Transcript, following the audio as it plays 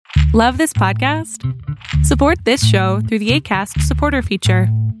Love this podcast? Support this show through the Acast supporter feature.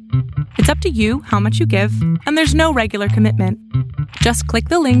 It's up to you how much you give, and there's no regular commitment. Just click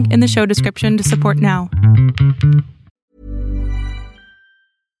the link in the show description to support now.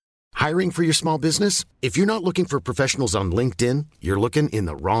 Hiring for your small business? If you're not looking for professionals on LinkedIn, you're looking in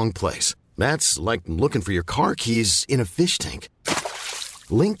the wrong place. That's like looking for your car keys in a fish tank.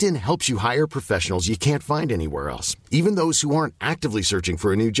 LinkedIn helps you hire professionals you can't find anywhere else, even those who aren't actively searching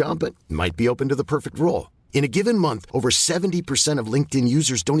for a new job but might be open to the perfect role. In a given month, over 70% of LinkedIn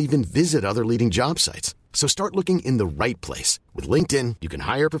users don't even visit other leading job sites. So start looking in the right place. With LinkedIn, you can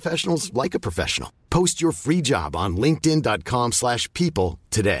hire professionals like a professional. Post your free job on linkedin.com/people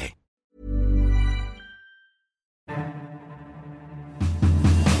today.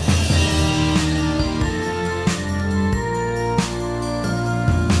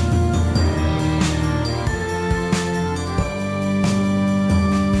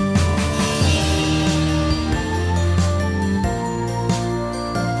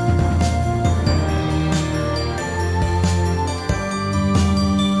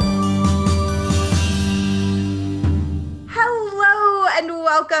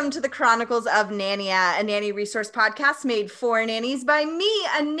 Welcome to the Chronicles of Nania, a nanny resource podcast made for nannies by me,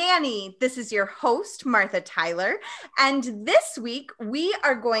 a nanny. This is your host, Martha Tyler. And this week, we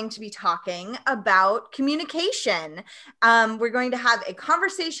are going to be talking about communication. We're going to have a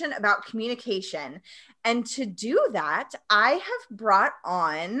conversation about communication. And to do that, I have brought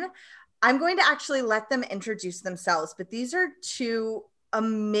on, I'm going to actually let them introduce themselves, but these are two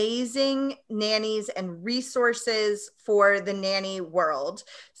amazing nannies and resources for the nanny world.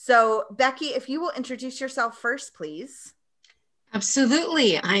 So Becky, if you will introduce yourself first, please.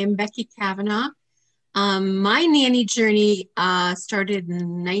 Absolutely. I am Becky Kavanaugh. My nanny journey started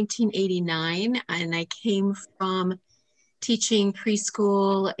in 1989, and I came from teaching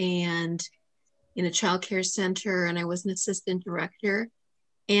preschool and in a child care center, and I was an assistant director.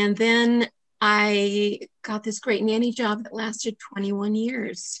 And then I got this great nanny job that lasted 21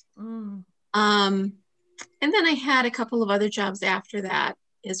 years. And then I had a couple of other jobs after that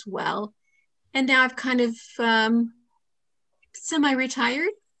as well. And now I've kind of semi-retired,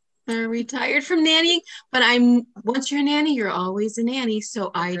 retired from nannying, but once you're a nanny, you're always a nanny.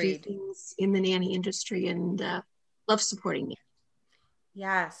 So I do things in the nanny industry and love supporting you.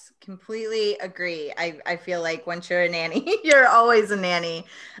 Yes, completely agree. I feel like once you're a nanny, you're always a nanny.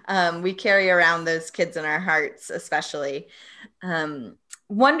 We carry around those kids in our hearts, especially.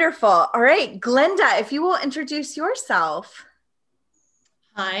 Wonderful. All right, Glenda, if you will introduce yourself.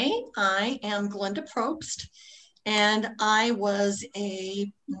 Hi, I am Glenda Probst, and I was a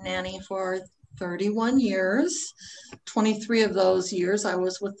nanny for 31 years. 23 of those years I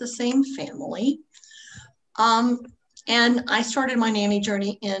was with the same family. And I started my nanny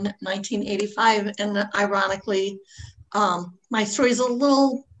journey in 1985. And ironically, my story is a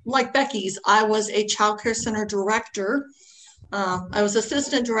little like Becky's. I was a child care center director. I was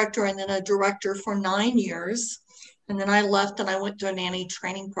assistant director and then a director for 9 years. And then I left and I went to a nanny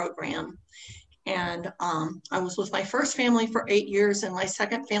training program. And I was with my first family for 8 years and my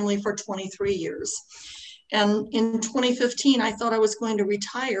second family for 23 years. And in 2015, I thought I was going to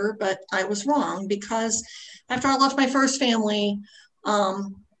retire, but I was wrong because after I left my first family,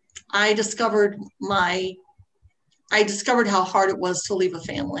 I discovered how hard it was to leave a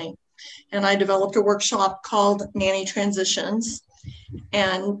family. And I developed a workshop called Nanny Transitions.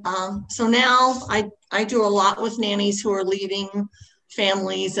 And so now I do a lot with nannies who are leaving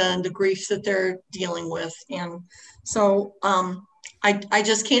families and the grief that they're dealing with. And so I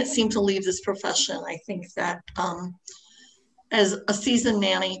just can't seem to leave this profession. I think that as a seasoned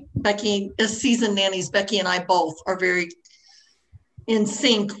nanny, Becky and I both are very in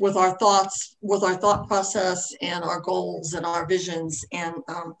sync with our thoughts, with our thought process and our goals and our visions. And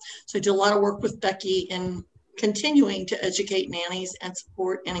so I do a lot of work with Becky in continuing to educate nannies and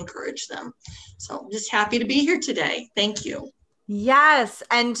support and encourage them. So I'm just happy to be here today. Thank you. Yes.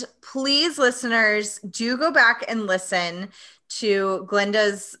 And please, listeners, do go back and listen to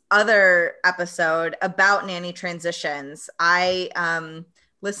Glenda's other episode about nanny transitions. I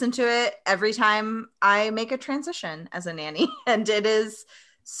listen to it every time I make a transition as a nanny, and it is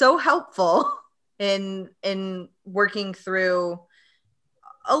so helpful in working through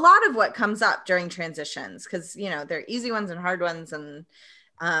a lot of what comes up during transitions, because there are easy ones and hard ones, and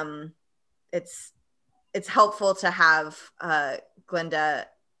it's helpful to have Glenda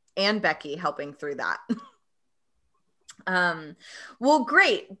and Becky helping through that. Well,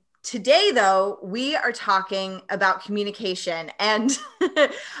 great. Today, though, we are talking about communication, and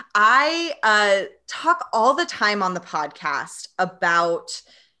I talk all the time on the podcast about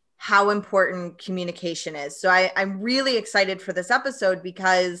how important communication is. So I'm really excited for this episode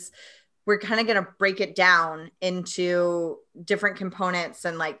because we're kind of going to break it down into different components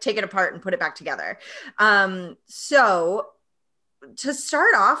and like take it apart and put it back together. So to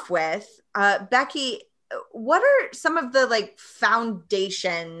start off with, Becky, what are some of the like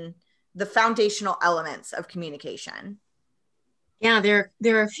foundational elements of communication? Yeah, there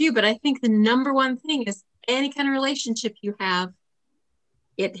are a few, but I think the number one thing is any kind of relationship you have,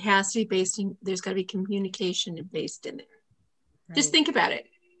 it has to be there's got to be communication based in there. Right. Just think about it.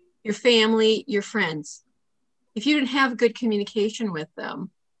 Your family, your friends. If you didn't have good communication with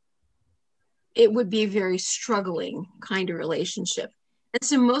them, it would be a very struggling kind of relationship. And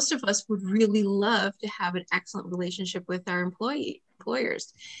so most of us would really love to have an excellent relationship with our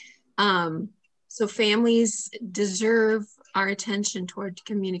employers. So families deserve our attention toward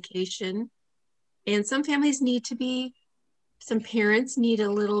communication. And some parents need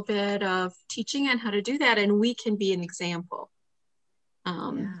a little bit of teaching on how to do that. And we can be an example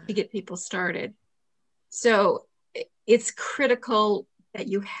to get people started. So it's critical that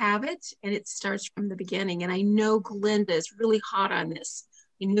you have it, and it starts from the beginning. And I know Glenda is really hot on this.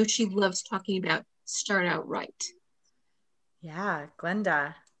 I know she loves talking about start out right. Yeah,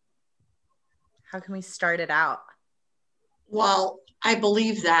 Glenda, how can we start it out? Well, I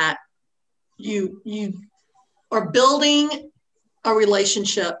believe that you are building a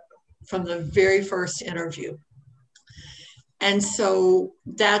relationship from the very first interview. And so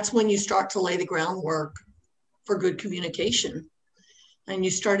that's when you start to lay the groundwork for good communication. And you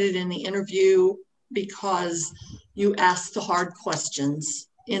started in the interview because you ask the hard questions.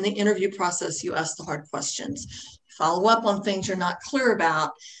 In the interview process, you ask the hard questions. Follow up on things you're not clear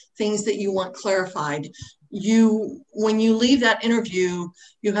about, things that you want clarified. When you leave that interview,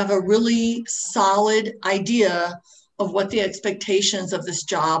 you have a really solid idea of what the expectations of this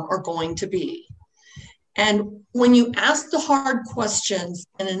job are going to be. And when you ask the hard questions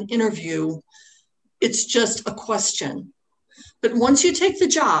in an interview, it's just a question. But once you take the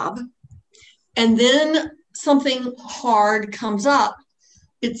job and then something hard comes up,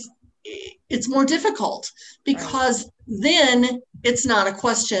 it's more difficult because then it's not a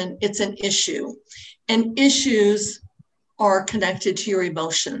question, it's an issue. And issues are connected to your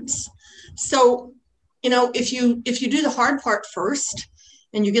emotions. So, if you do the hard part first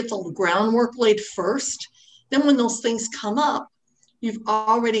and you get the groundwork laid first, then when those things come up, you've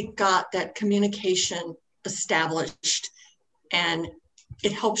already got that communication established, and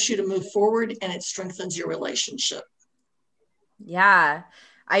it helps you to move forward and it strengthens your relationship. Yeah,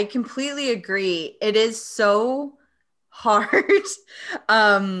 I completely agree. It is so hard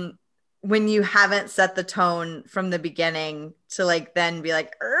when you haven't set the tone from the beginning to like then be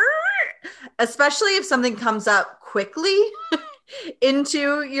like, especially if something comes up quickly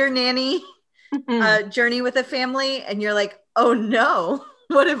into your nanny journey with a family and you're like, oh no,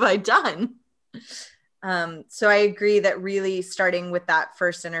 what have I done? So I agree that really starting with that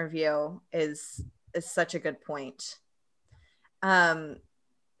first interview is such a good point.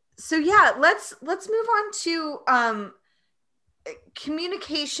 So yeah, let's move on to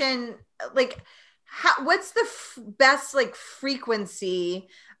communication. Like, what's the best like frequency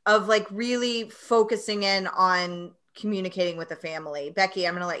of like really focusing in on communicating with the family? Becky,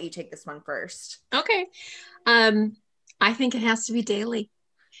 I'm going to let you take this one first. Okay. I think it has to be daily.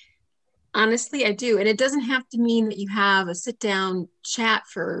 Honestly, I do. And it doesn't have to mean that you have a sit down chat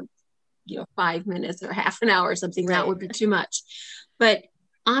for 5 minutes or half an hour or something. Right. That would be too much. But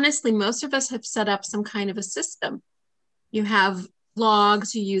honestly, most of us have set up some kind of a system. You have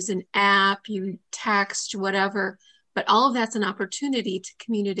logs, you use an app, you text, whatever, but all of that's an opportunity to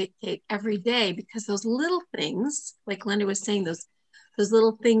communicate every day, because those little things, like Glenda was saying, those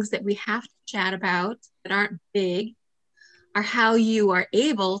little things that we have to chat about that aren't big are how you are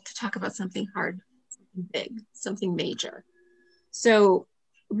able to talk about something hard, something big, something major. So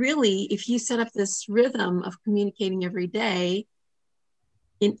really, if you set up this rhythm of communicating every day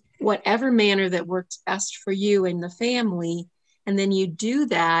in whatever manner that works best for you and the family, and then you do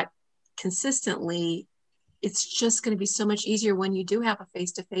that consistently, it's just going to be so much easier when you do have a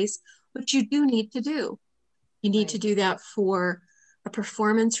face-to-face, which you do need to do. You need to do that for a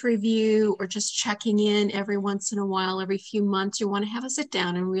performance review or just checking in every once in a while, every few months. You want to have a sit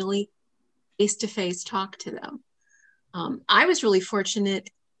down and really face-to-face talk to them. I was really fortunate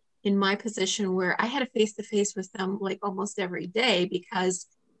in my position where I had a face-to-face with them like almost every day, because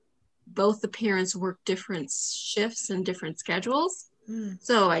both the parents worked different shifts and different schedules.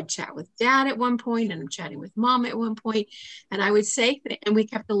 So I'd chat with dad at one point and I'm chatting with mom at one point, and I would say, and we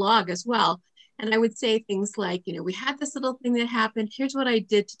kept a log as well. And I would say things like, we had this little thing that happened. Here's what I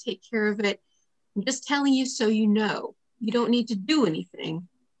did to take care of it. I'm just telling you so you know. You don't need to do anything.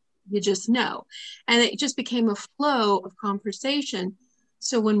 You just know. And it just became a flow of conversation.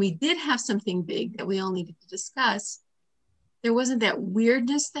 So when we did have something big that we all needed to discuss, there wasn't that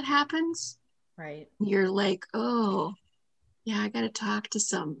weirdness that happens. Right. You're like, oh, yeah, I got to talk to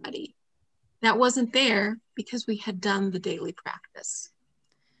somebody. That wasn't there because we had done the daily practice.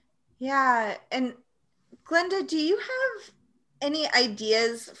 Yeah. And Glenda, do you have any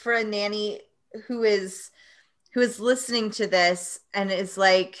ideas for a nanny who is listening to this and is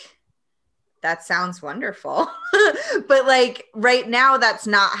like, that sounds wonderful, but like right now that's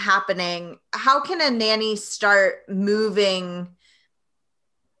not happening? How can a nanny start moving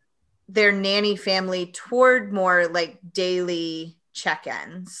their nanny family toward more like daily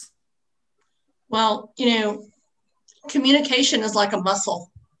check-ins? Well, communication is like a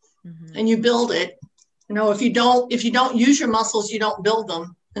muscle, and you build it. If you don't use your muscles, you don't build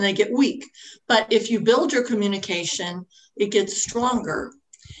them, and they get weak. But if you build your communication, it gets stronger.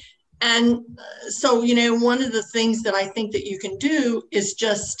 And so, one of the things that I think that you can do is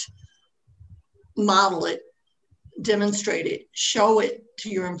just model it, demonstrate it, show it to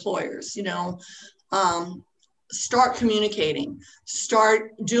your employers, start communicating,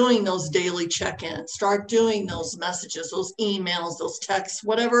 start doing those daily check-ins, start doing those messages, those emails, those texts,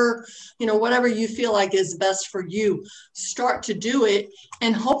 whatever you feel like is best for you. Start to do it,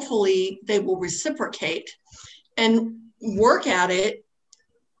 and hopefully they will reciprocate and work at it.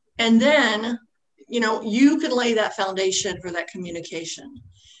 And then, you can lay that foundation for that communication.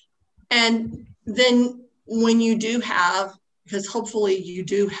 And then when you do have, because hopefully you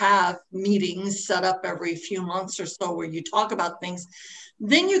do have meetings set up every few months or so where you talk about things,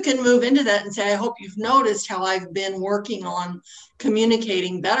 then you can move into that and say, I hope you've noticed how I've been working on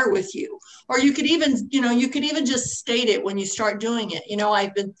communicating better with you. Or you could even, just state it when you start doing it.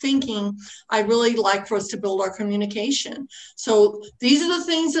 I've been thinking I'd really like for us to build our communication. So these are the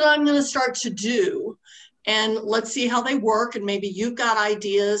things that I'm going to start to do. And let's see how they work. And maybe you've got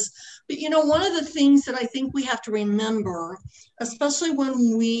ideas. But, one of the things that I think we have to remember, especially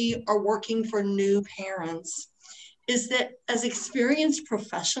when we are working for new parents, is that as experienced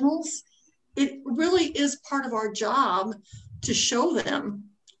professionals, it really is part of our job to show them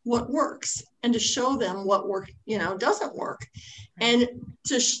what works and to show them what doesn't work, and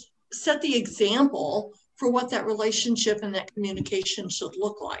to set the example for what that relationship and that communication should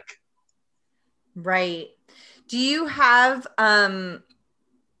look like. Right. Do you have,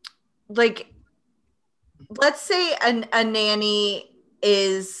 let's say a nanny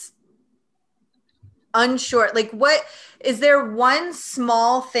is unsure, what is there one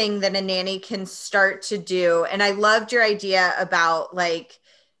small thing that a nanny can start to do? And I loved your idea about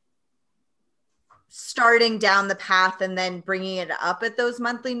starting down the path and then bringing it up at those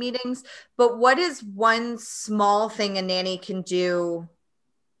monthly meetings. But what is one small thing a nanny can do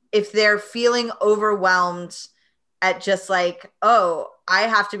if they're feeling overwhelmed at just oh, I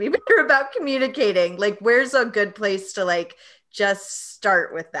have to be better about communicating? Where's a good place to just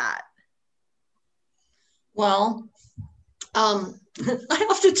start with that? Well, I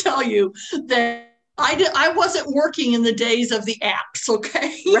have to tell you that I wasn't working in the days of the apps,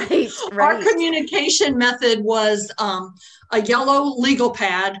 okay? Right. Our communication method was a yellow legal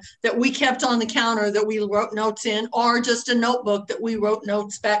pad that we kept on the counter that we wrote notes in, or just a notebook that we wrote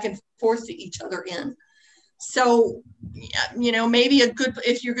notes back and forth to each other in. So, maybe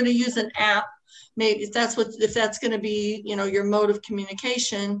if you're going to use an app, maybe if that's going to be, your mode of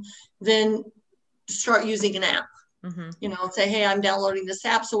communication, then start using an app. Say, hey, I'm downloading this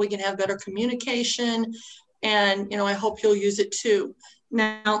app so we can have better communication. And, I hope you'll use it too.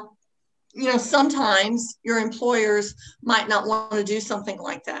 Now, sometimes your employers might not want to do something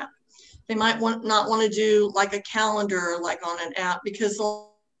like that. They might not want to do a calendar, on an app, because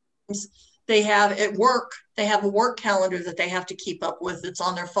they have at work, they have a work calendar that they have to keep up with. It's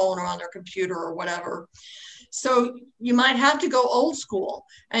on their phone or on their computer or whatever. So you might have to go old school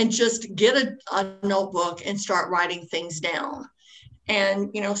and just get a notebook and start writing things down, and,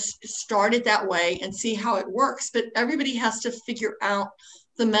 start it that way and see how it works. But everybody has to figure out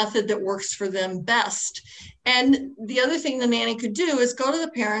the method that works for them best. And the other thing the nanny could do is go to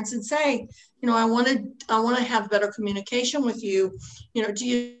the parents and say, I want to have better communication with you. Do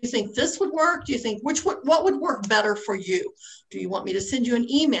you think this would work? Do you think what would work better for you? Do you want me to send you an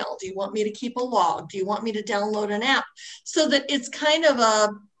email? Do you want me to keep a log? Do you want me to download an app? So that it's kind of a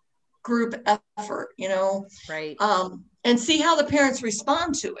group effort, Right. And see how the parents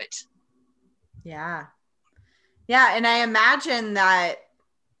respond to it. Yeah. Yeah. And I imagine that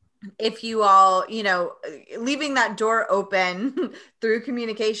if you all, leaving that door open through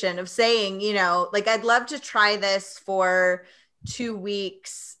communication of saying, like, I'd love to try this for 2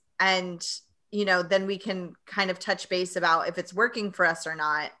 weeks, and, then we can kind of touch base about if it's working for us or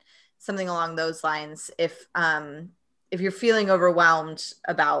not, something along those lines. If you're feeling overwhelmed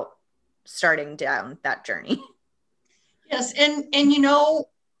about starting down that journey. Yes. And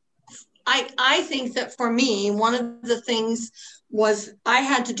I think that for me, one of the things I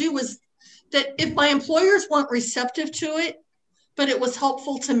had to do was that if my employers weren't receptive to it, but it was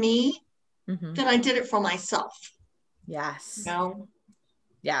helpful to me, then I did it for myself. Yes.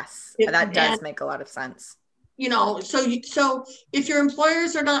 Yes. That does make a lot of sense. So if your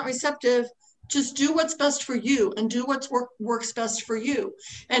employers are not receptive, just do what's best for you and do what works best for you.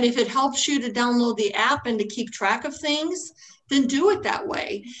 And if it helps you to download the app and to keep track of things, then do it that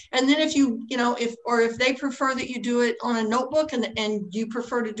way. And then if they prefer that you do it on a notebook and you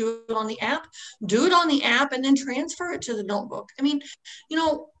prefer to do it on the app, do it on the app and then transfer it to the notebook. I mean,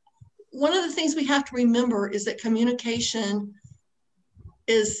 one of the things we have to remember is that communication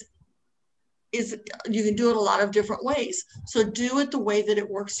is you can do it a lot of different ways. So do it the way that it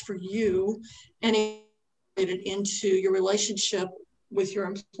works for you and integrate it into your relationship with your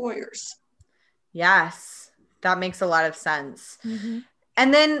employers. Yes, that makes a lot of sense.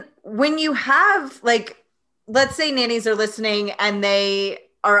 And then when you have, like, let's say nannies are listening and they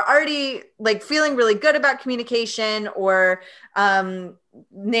are already like feeling really good about communication, or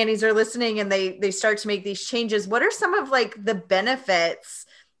nannies are listening and they start to make these changes. What are some of like the benefits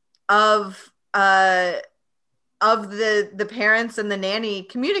of the parents and the nanny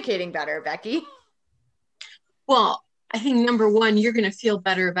communicating better, Becky? Well, I think number one, you're going to feel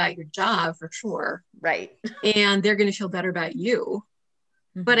better about your job for sure. Right. And they're going to feel better about you.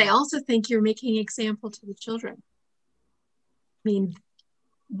 But I also think you're making an example to the children. I mean,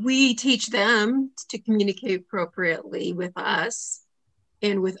 we teach them to communicate appropriately with us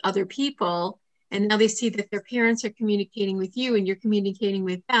and with other people. And now they see that their parents are communicating with you and you're communicating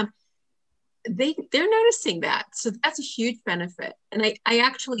with them. They're noticing that. So that's a huge benefit. And I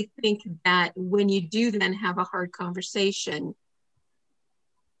actually think that when you do then have a hard conversation,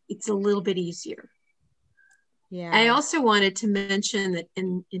 it's a little bit easier. Yeah. I also wanted to mention that,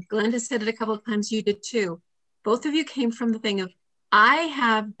 and Glenda said it a couple of times, you did too. Both of you came from the thing of, I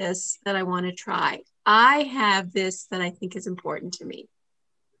have this that I want to try. I have this that I think is important to me.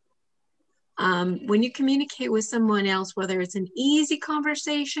 When you communicate with someone else, whether it's an easy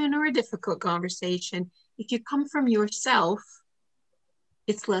conversation or a difficult conversation, if you come from yourself,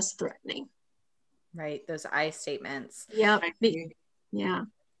 it's less threatening. Right. Those I statements. Yeah. Yeah.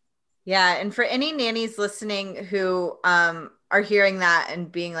 Yeah. And for any nannies listening who are hearing that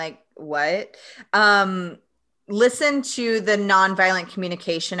and being like, what? Listen to the nonviolent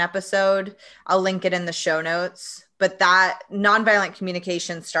communication episode. I'll link it in the show notes. But that nonviolent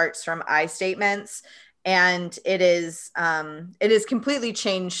communication starts from I statements, and it is completely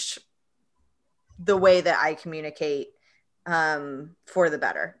changed the way that I communicate for the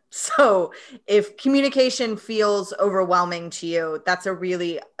better. So if communication feels overwhelming to you, that's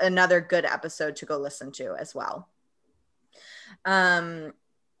another good episode to go listen to as well.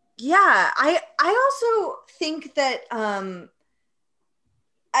 Yeah, I also think that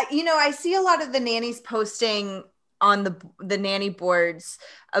I see a lot of the nannies posting on the nanny boards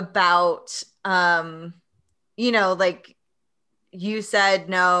about, like you said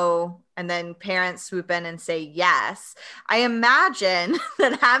no, and then parents swoop in and say yes. I imagine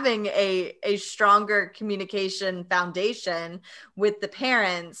that having a stronger communication foundation with the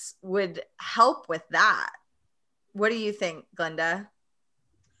parents would help with that. What do you think, Glenda?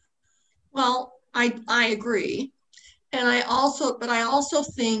 Well, I agree. And I also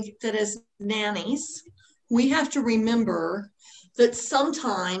think that as nannies, we have to remember that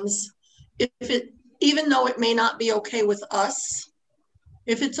sometimes even though it may not be okay with us,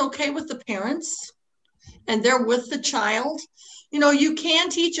 if it's okay with the parents and they're with the child, you can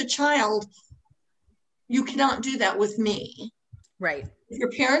teach a child, you cannot do that with me. Right. If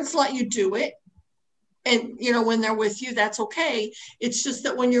your parents let you do it, and, when they're with you, that's okay. It's just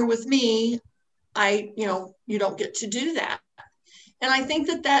that when you're with me, you don't get to do that. And I think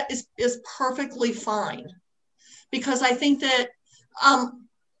that is perfectly fine, because I think that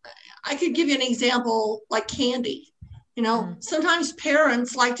I could give you an example like candy. Sometimes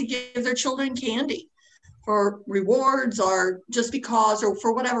parents like to give their children candy for rewards or just because or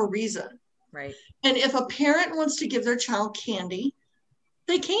for whatever reason. Right. And if a parent wants to give their child candy,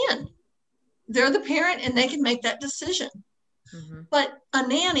 they can. They're the parent and they can make that decision. Mm-hmm. But a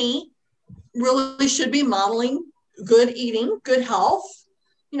nanny really should be modeling good eating, good health,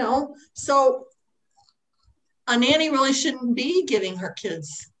 So a nanny really shouldn't be giving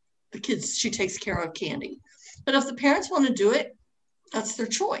the kids she takes care of, candy. But if the parents want to do it, that's their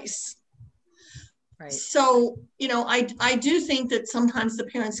choice. Right. So, I do think that sometimes the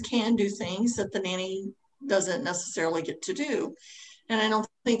parents can do things that the nanny doesn't necessarily get to do. And I don't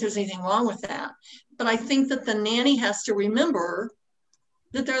think there's anything wrong with that. But I think that the nanny has to remember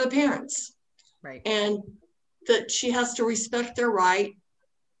that they're the parents. Right. And that she has to respect their right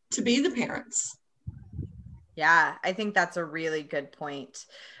to be the parents. Yeah, I think that's a really good point.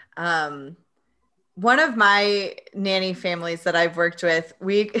 One of my nanny families that I've worked with,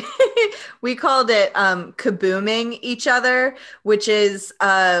 we we called it kabooming each other, which is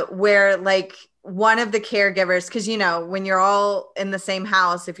where like one of the caregivers, because when you're all in the same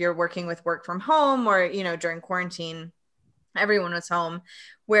house, if you're working with work from home or during quarantine, everyone was home,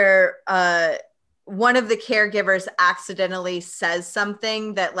 where one of the caregivers accidentally says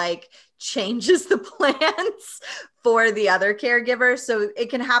something that like changes the plans for the other caregiver. So it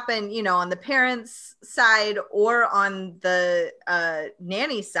can happen, on the parents' side or on the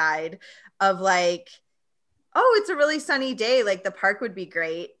nanny side of like, oh, it's a really sunny day. Like the park would be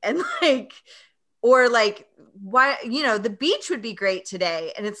great. And like, or like, why, the beach would be great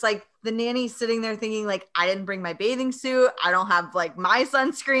today. And it's like the nanny's sitting there thinking like, I didn't bring my bathing suit. I don't have like my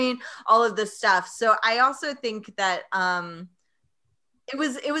sunscreen, all of this stuff. So I also think that it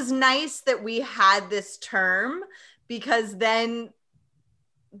was nice that we had this term, because then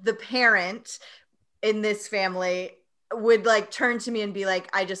the parent in this family would like turn to me and be like,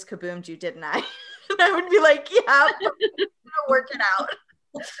 I just kaboomed you, didn't I? And I would be like, yeah, work it out.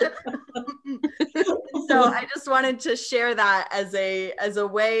 So I just wanted to share that as a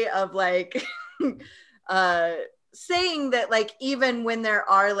way of like saying that like even when there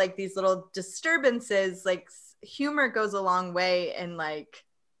are like these little disturbances, like humor goes a long way in like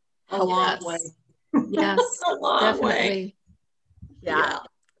a long way. Yes, a long definitely. Way. Yeah.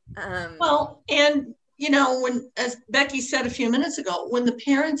 Well, and when, as Becky said a few minutes ago, when the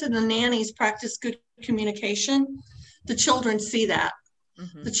parents and the nannies practice good communication, the children see that.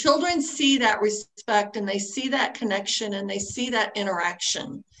 Mm-hmm. The children see that respect, and they see that connection, and they see that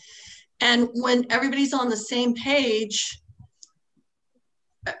interaction. And when everybody's on the same page,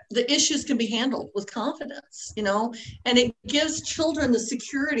 the issues can be handled with confidence, and it gives children the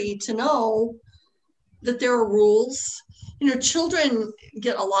security to know that there are rules. Children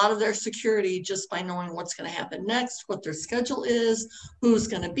get a lot of their security just by knowing what's going to happen next, what their schedule is, who's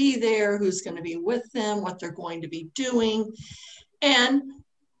going to be there, who's going to be with them, what they're going to be doing. And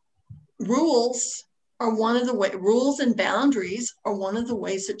rules and boundaries are one of the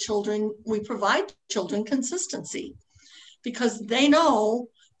ways that we provide children consistency, because they know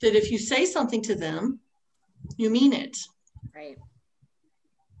that if you say something to them, you mean it. Right.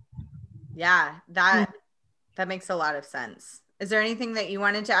 Yeah, that makes a lot of sense. Is there anything that you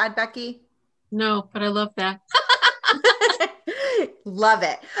wanted to add, Becky? No, but I love that. Love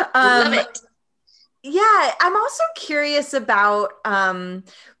it. Love it. Yeah, I'm also curious about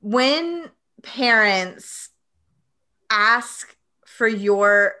when parents ask for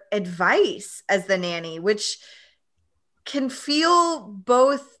your advice as the nanny, which can feel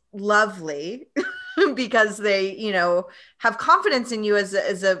both lovely because they, have confidence in you as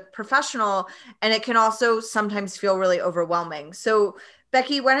a professional, and it can also sometimes feel really overwhelming. So,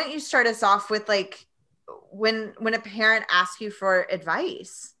 Becky, why don't you start us off with like when a parent asks you for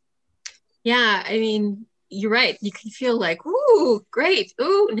advice? Yeah, I mean, you're right. You can feel like, ooh, great.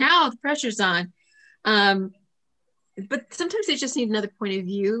 Ooh, now the pressure's on. But sometimes they just need another point of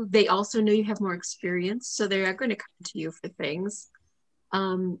view. They also know you have more experience, so they are going to come to you for things.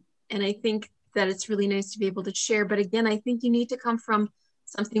 And I think that it's really nice to be able to share. But again, I think you need to come from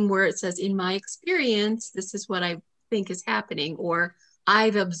something where it says, in my experience, this is what I think is happening, or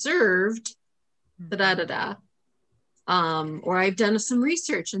I've observed, da-da-da-da. Or I've done some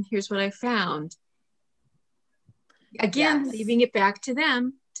research and here's what I found. Again, yes. Leaving it back to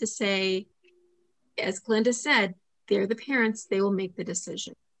them to say, as Glenda said, they're the parents, they will make the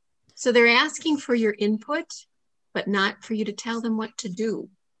decision. So they're asking for your input, but not for you to tell them what to do.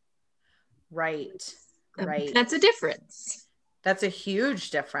 Right. That's a difference. That's a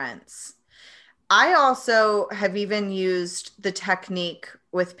huge difference. I also have even used the technique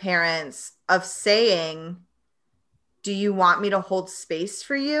with parents of saying, do you want me to hold space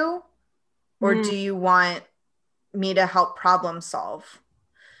for you? Or do you want me to help problem solve?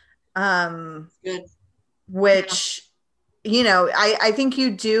 Good. Which, I think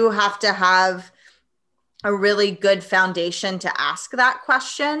you do have to have a really good foundation to ask that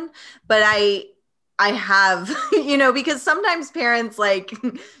question. But I I have, because sometimes parents like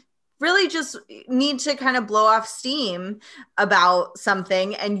really just need to kind of blow off steam about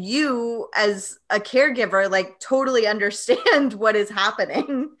something. And you as a caregiver, like totally understand what is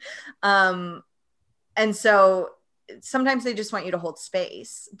happening. And so sometimes they just want you to hold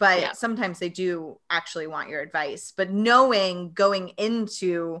space, but sometimes they do actually want your advice. But knowing going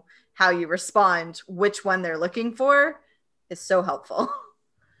into how you respond, which one they're looking for is so helpful.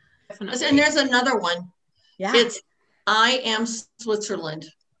 Definitely. And there's another one. Yeah. It's I am Switzerland.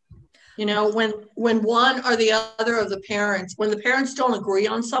 When one or the other of the parents, when the parents don't agree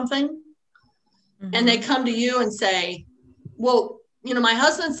on something and they come to you and say, well, my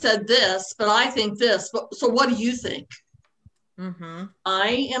husband said this, but I think this. But so what do you think?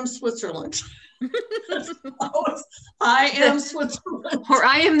 I am Switzerland. I am Switzerland. Or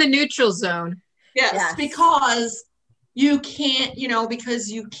I am the neutral zone. Yes, because you can't, because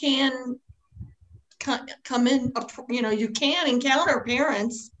you can come in, you can encounter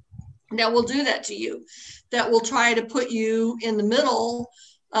parents that will do that to you, that will try to put you in the middle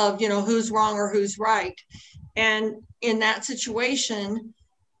of, who's wrong or who's right. And in that situation,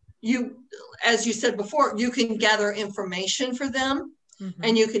 as you said before, you can gather information for them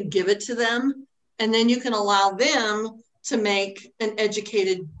and you can give it to them. And then you can allow them to make an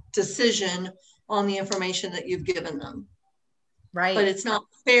educated decision on the information that you've given them. Right. But it's not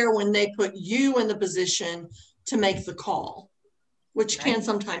fair when they put you in the position to make the call, which can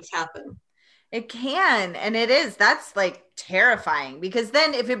sometimes happen. It can. And it is. That's like terrifying, because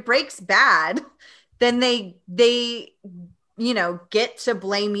then if it breaks bad, then they get to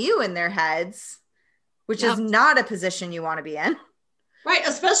blame you in their heads, which is not a position you want to be in. Right.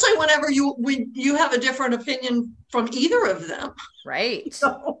 Especially whenever you have a different opinion from either of them. Right.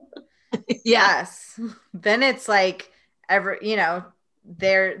 So. Yes. Then it's like,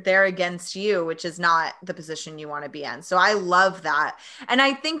 they're against you, which is not the position you want to be in. So I love that. And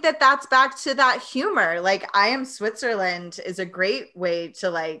I think that that's back to that humor. Like, I am Switzerland is a great way to,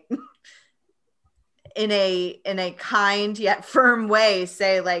 like, in a kind yet firm way,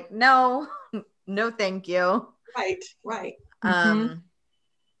 say like, no, thank you. Right.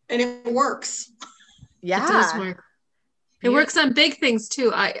 And it works. Yeah. It does work. It works on big things too.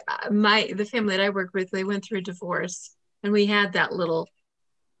 The family that I work with, they went through a divorce, and we had that little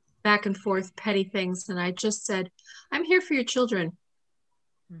back and forth petty things. And I just said, I'm here for your children.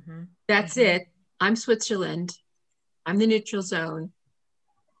 That's it. I'm Switzerland. I'm the neutral zone.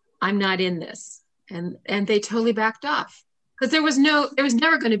 I'm not in this. And they totally backed off, because there was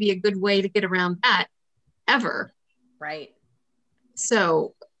never going to be a good way to get around that ever. Right.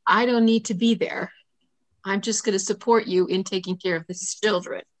 So I don't need to be there. I'm just going to support you in taking care of these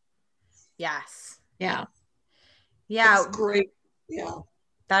children. Yes. Yeah. Yeah. That's great. Yeah.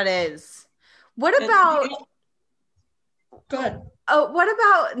 That is. What about good. Oh, what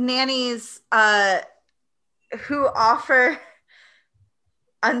about nannies who offer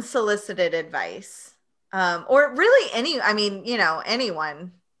unsolicited advice? Or really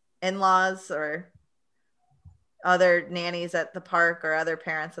anyone, in-laws or other nannies at the park or other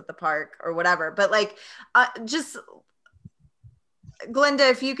parents at the park or whatever. But like, just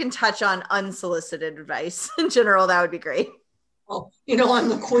Glenda, if you can touch on unsolicited advice in general, that would be great. Well, I'm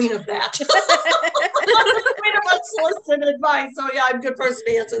the queen of that. I'm the queen of unsolicited advice. So yeah, I'm a good person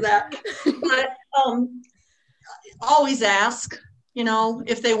to answer that. But always ask,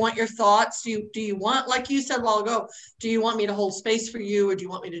 if they want your thoughts. Do you want, like you said a while ago, do you want me to hold space for you, or do you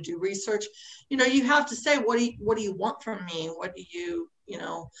want me to do research? You have to say, what do you want from me? What do you,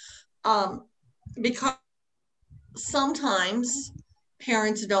 because sometimes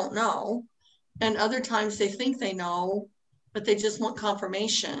parents don't know, and other times they think they know, but they just want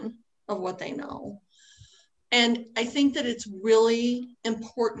confirmation of what they know. And I think that it's really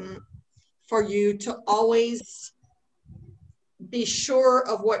important for you to always be sure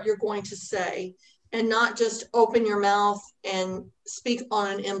of what you're going to say, and not just open your mouth and speak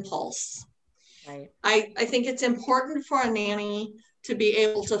on an impulse. Right. I think it's important for a nanny to be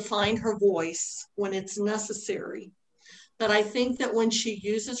able to find her voice when it's necessary. But I think that when she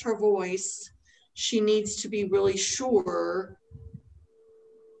uses her voice, she needs to be really sure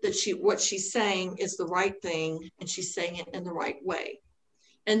that what she's saying is the right thing, and she's saying it in the right way.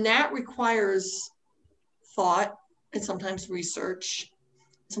 And that requires thought, and sometimes research,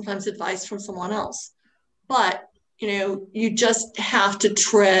 sometimes advice from someone else. But, you just have to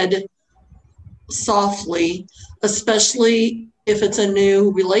tread softly, especially if it's a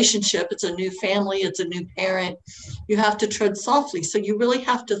new relationship, it's a new family, it's a new parent. You have to tread softly. So you really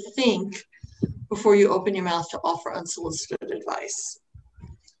have to think before you open your mouth to offer unsolicited advice.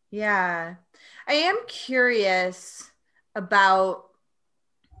 Yeah. I am curious about,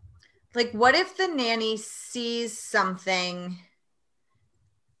 like, what if the nanny sees something,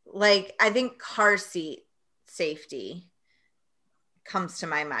 like, I think car seat safety comes to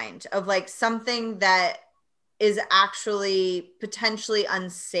my mind, of like something that is actually potentially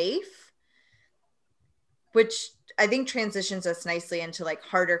unsafe, which I think transitions us nicely into like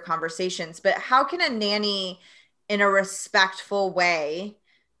harder conversations. But how can a nanny in a respectful way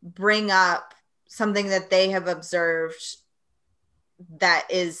bring up something that they have observed that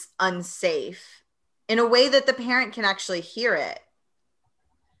is unsafe in a way that the parent can actually hear it?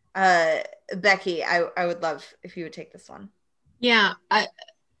 Becky, I would love if you would take this one. Yeah,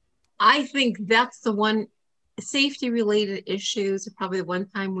 I think that's the one. Safety related issues are probably the one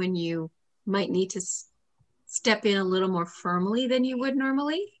time when you might need to step in a little more firmly than you would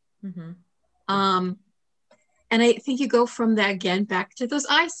normally. Mm-hmm. And I think you go from that again back to those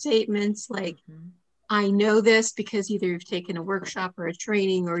I statements, like, Mm-hmm. I know this because either you've taken a workshop or a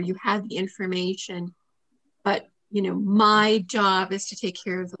training or you have the information, but you know, my job is to take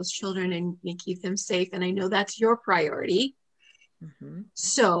care of those children and keep them safe. And I know that's your priority. Mm-hmm.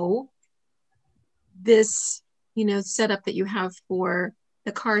 So this, you know, setup that you have for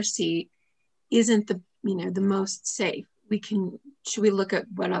the car seat isn't the, you know, the most safe. Should we look at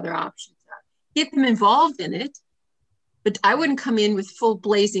what other options are? Get them involved in it, but I wouldn't come in with full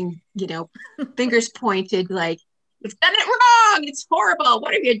blazing, you know, fingers pointed, like, you've done it wrong. It's horrible.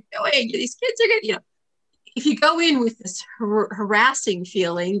 What are you doing? These kids are going to, you know, if you go in with this harassing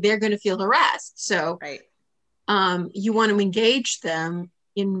feeling, they're going to feel harassed. So Right. You want to engage them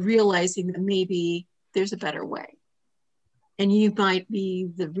in realizing that maybe there's a better way. And you might be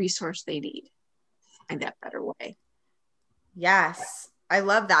the resource they need to find that better way. Yes, I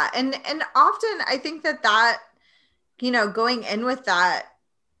love that. And often I think that, you know, going in with that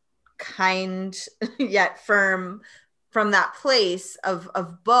kind yet firm from that place of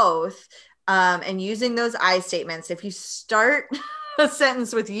both, and using those I statements. If you start a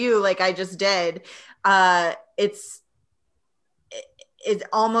sentence with you, like I just did, it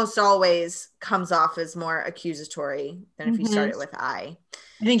almost always comes off as more accusatory than if you start it with I.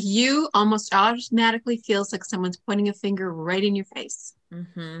 I think you almost automatically feels like someone's pointing a finger right in your face.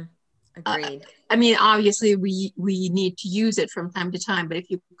 Mm-hmm. Agreed. I mean, obviously we need to use it from time to time, but if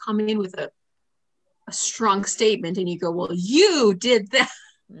you come in with a strong statement and you go, well, you did that.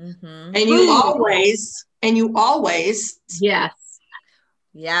 Mm-hmm. And you always.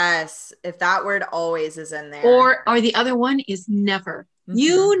 Yes. If that word always is in there. Or the other one is never. Mm-hmm.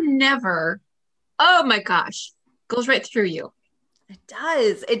 You never. Oh my gosh. Goes right through you. It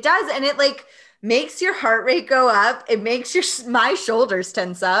does. And it like makes your heart rate go up. It makes my shoulders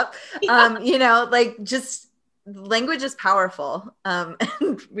tense up. Yeah. You know, like, just language is powerful. And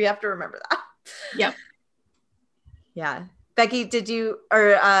we have to remember that. Yep. Yeah. Becky, Becky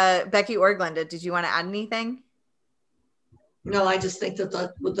or Glenda, did you want to add anything? No, I just think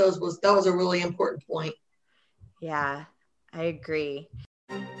that was a really important point. Yeah, I agree.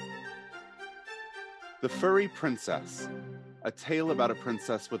 The Furry Princess, a tale about a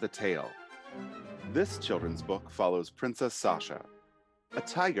princess with a tail. This children's book follows Princess Sasha, a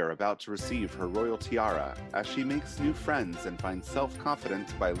tiger about to receive her royal tiara as she makes new friends and finds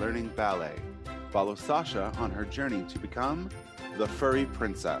self-confidence by learning ballet. Follow Sasha on her journey to become the Furry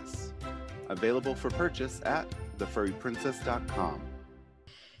Princess. Available for purchase at thefurryprincess.com.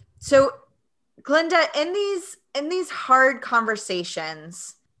 So, Glenda, in these hard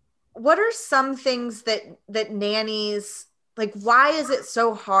conversations, what are some things that nannies, like, why is it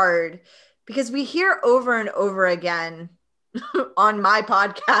so hard? Because we hear over and over again on my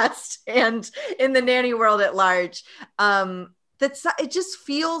podcast and in the nanny world at large, that it just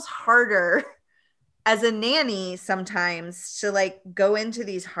feels harder as a nanny sometimes to like go into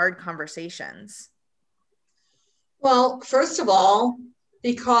these hard conversations. Well, first of all,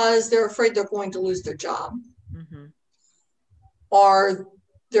 because they're afraid they're going to lose their job. Mm-hmm. Or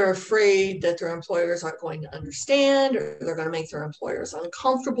they're afraid that their employers aren't going to understand, or they're going to make their employers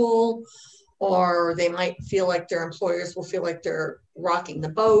uncomfortable, or they might feel like their employers will feel like they're rocking the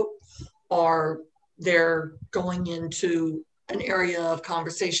boat, or they're going into an area of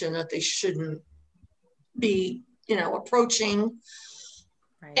conversation that they shouldn't be, approaching.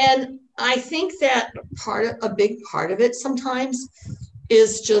 Right. And I think that a big part of it sometimes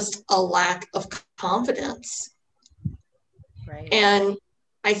is just a lack of confidence. Right. And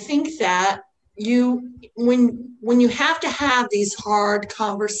I think that when you have to have these hard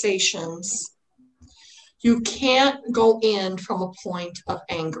conversations, you can't go in from a point of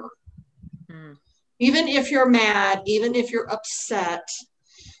anger. Mm. Even if you're mad, even if you're upset,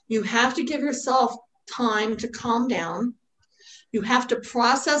 You have to give yourself time to calm down. You have to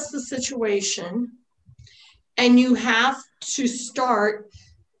process the situation, and you have to start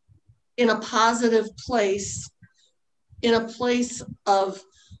in a positive place, in a place of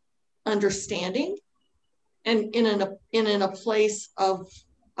understanding, and in a place of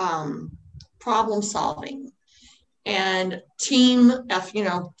problem solving and team,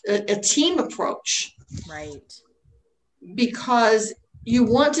 a team approach. Right. Because you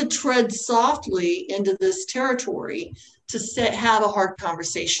want to tread softly into this territory to have a hard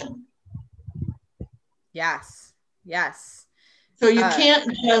conversation. Yes. Yes. So you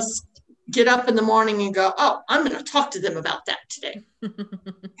can't just get up in the morning and go, oh, I'm going to talk to them about that today. You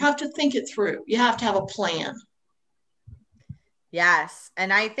have to think it through. You have to have a plan. Yes.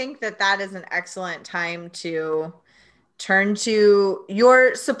 And I think that is an excellent time to turn to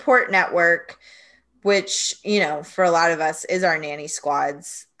your support network, which, for a lot of us is our nanny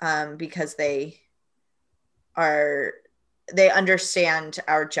squads, because they understand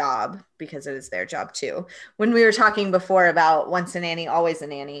our job, because it is their job too. When we were talking before about once a nanny, always a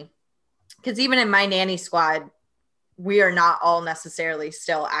nanny, because even in my nanny squad, we are not all necessarily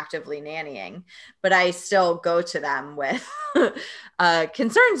still actively nannying, but I still go to them with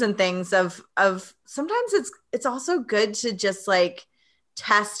concerns and things of sometimes it's also good to just like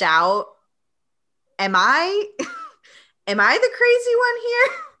test out, am I the crazy one here?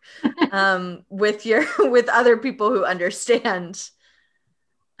 With other people who understand,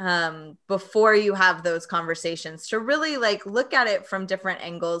 before you have those conversations, to really like look at it from different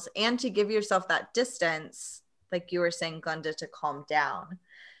angles and to give yourself that distance, like you were saying, Glenda, to calm down.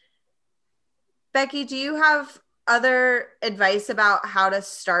 Becky, do you have other advice about how to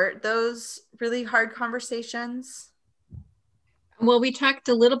start those really hard conversations? Well, we talked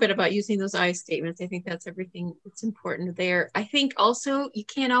a little bit about using those I statements. I think that's everything that's important there. I think also you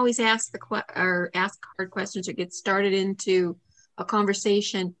can't always ask ask hard questions or get started into a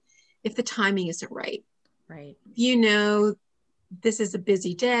conversation if the timing isn't right. Right. This is a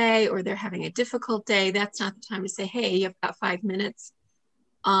busy day or they're having a difficult day, that's not the time to say, hey, you've got 5 minutes.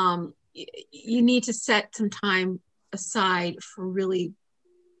 You need to set some time aside for really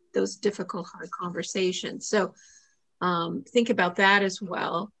those difficult, hard conversations. So think about that as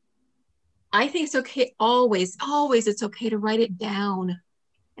well. I think it's okay, always it's okay to write it down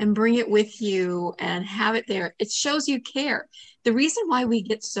and bring it with you and have it there. It shows you care. The reason why we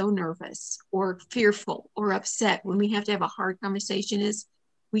get so nervous or fearful or upset when we have to have a hard conversation is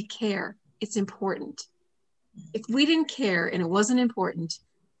we care. It's important. If we didn't care and it wasn't important,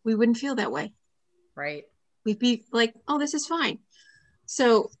 we wouldn't feel that way. Right. We'd be like, oh, this is fine.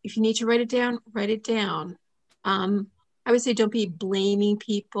 So if you need to write it down, write it down. I would say don't be blaming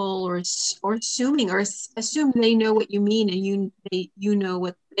people or assuming or assume they know what you mean and you know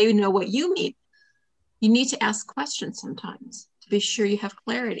what they know what you mean. You need to ask questions sometimes to be sure you have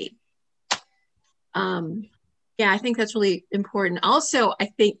clarity. I think that's really important. Also, I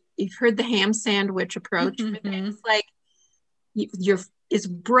think you've heard the ham sandwich approach. Mm-hmm. It's like it's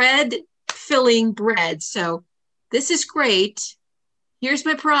bread filling bread. So this is great. Here's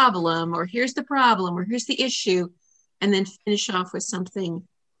my problem, or here's the problem, or here's the issue, and then finish off with something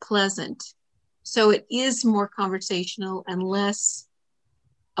pleasant. So it is more conversational and less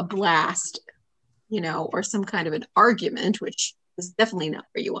a blast, or some kind of an argument, which is definitely not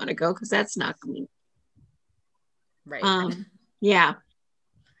where you want to go because that's not clean. Right. Yeah.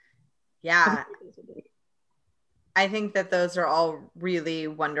 I think that those are all really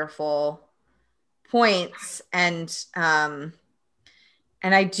wonderful points. And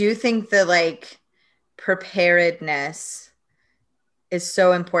I do think that like preparedness is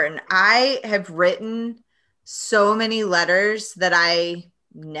so important. I have written so many letters that I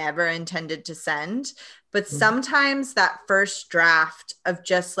never intended to send, but sometimes that first draft of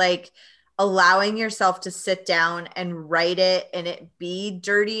just like allowing yourself to sit down and write it and it be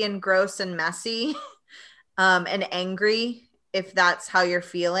dirty and gross and messy and angry, if that's how you're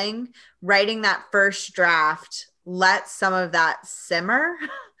feeling, writing that first draft, let some of that simmer.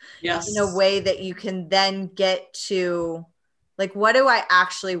 Yes. In a way that you can then get to like, what do I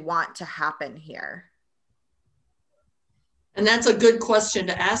actually want to happen here? And that's a good question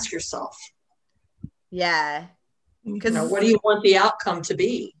to ask yourself. Yeah. Because what do you want the outcome to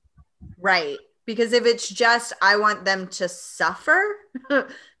be? Right. Because if it's just, I want them to suffer,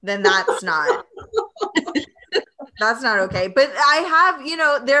 then that's not, that's not okay. But I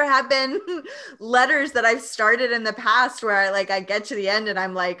have, there have been letters that I've started in the past where I get to the end and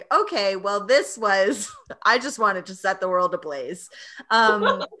I'm like, okay, well, I just wanted to set the world ablaze.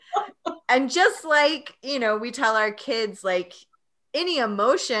 And just like, we tell our kids, like, any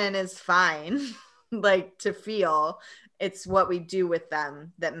emotion is fine, like to feel. It's what we do with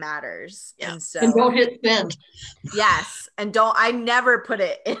them that matters. Yeah. And so and don't hit send. yes. And I never put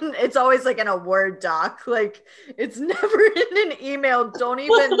it in. It's always like in a Word doc. Like it's never in an email. Don't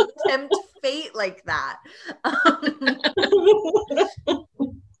even tempt fate like that.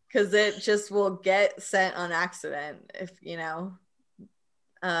 Because it just will get sent on accident if,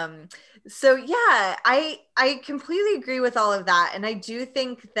 so yeah, I completely agree with all of that. And I do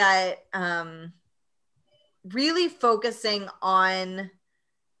think that really focusing on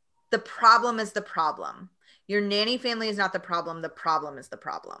the problem is the problem. Your nanny family is not the problem. The problem is the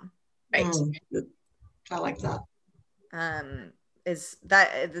problem. Right. I like that. It's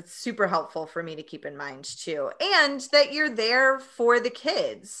super helpful for me to keep in mind too. And that you're there for the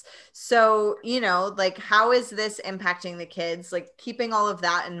kids. So, like how is this impacting the kids? Like keeping all of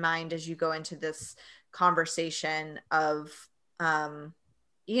that in mind as you go into this conversation of, how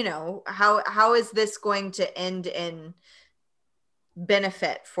is this going to end in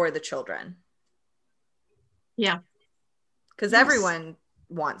benefit for the children? Yeah. Because Yes. everyone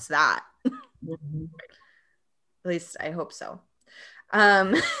wants that. Mhm. At least I hope so.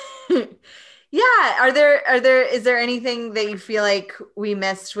 Yeah. Is there anything that you feel like we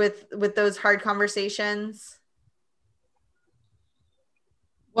missed with those hard conversations?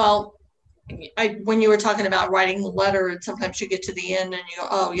 Well, when you were talking about writing the letter, and sometimes you get to the end and you go,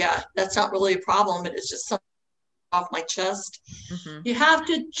 oh yeah, that's not really a problem, but it's just something off my chest. Mm-hmm. You have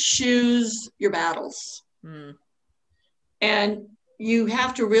to choose your battles. Mm. And you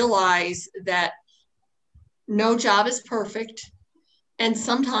have to realize that no job is perfect. And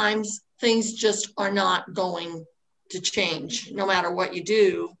sometimes things just are not going to change. No matter what you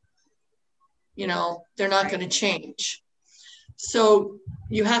do, they're not going to change. So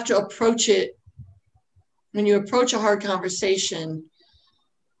you have to approach it. When you approach a hard conversation,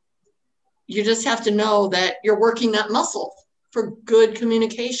 you just have to know that you're working that muscle for good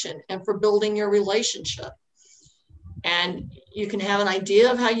communication and for building your relationship. And you can have an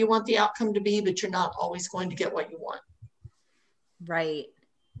idea of how you want the outcome to be, but you're not always going to get what you want. Right.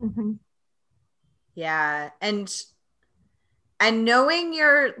 Mm-hmm. Yeah. And knowing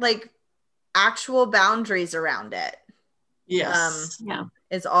your like actual boundaries around it. Yes. Yeah.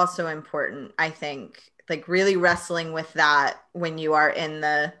 Is also important, I think. Like really wrestling with that when you are in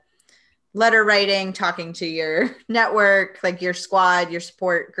the letter writing, talking to your network, like your squad, your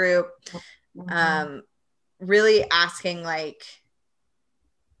support group. Mm-hmm. Really asking like,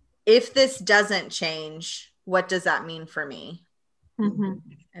 if this doesn't change, what does that mean for me? Mm-hmm.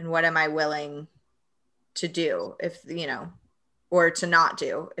 And what am I willing to do if, or to not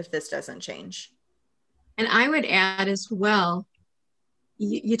do if this doesn't change? And I would add as well,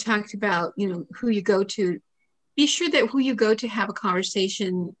 you talked about, who you go to. Be sure that who you go to have a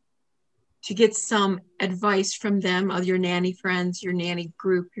conversation to get some advice from them, of your nanny friends, your nanny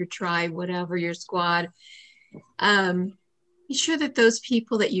group, your tribe, whatever, your squad. Be sure that those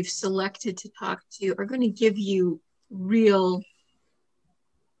people that you've selected to talk to are going to give you real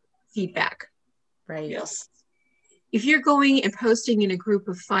feedback. Right. Yes. If you're going and posting in a group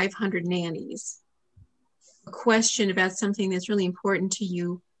of 500 nannies a question about something that's really important to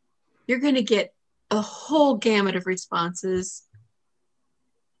you, you're going to get a whole gamut of responses.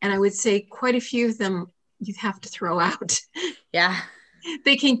 And I would say quite a few of them you have to throw out. Yeah.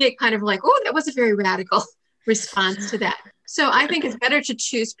 They can get kind of like, oh, that was a very radical response to that. So I think it's better to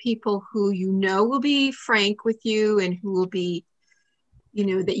choose people who will be frank with you and who will be,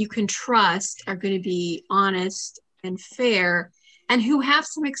 that you can trust, are going to be honest and fair, and who have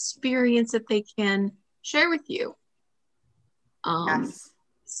some experience that they can share with you. Yes.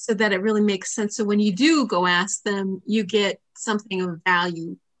 So that it really makes sense. So when you do go ask them, you get something of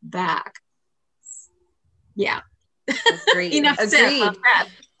value back. Yeah. Agreed. Enough said about that.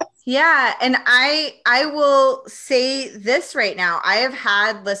 Yeah. And I will say this right now. I have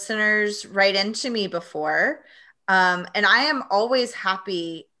had listeners write into me before. And I am always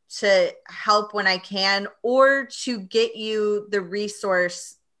happy to help when I can, or to get you the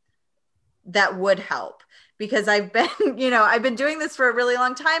resource that would help, because I've been, I've been doing this for a really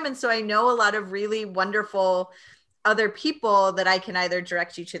long time. And so I know a lot of really wonderful other people that I can either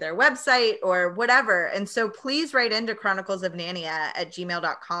direct you to their website or whatever. And so please write into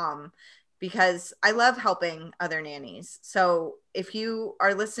chroniclesofnania@gmail.com, because I love helping other nannies. So if you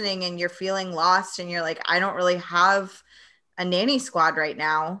are listening and you're feeling lost and you're like, I don't really have a nanny squad right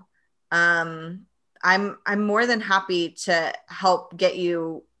now, I'm more than happy to help get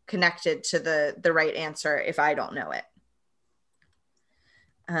you connected to the right answer if I don't know it.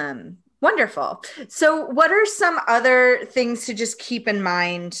 Wonderful. So what are some other things to just keep in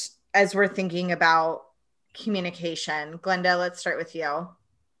mind as we're thinking about communication? Glenda, let's start with you.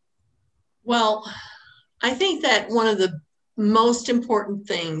 Well, I think that one of the most important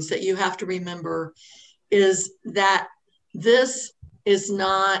things that you have to remember is that this is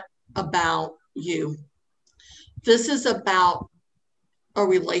not about you. This is about a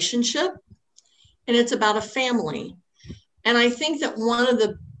relationship, and it's about a family. And I think that one of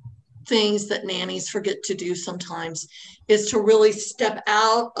the things that nannies forget to do sometimes is to really step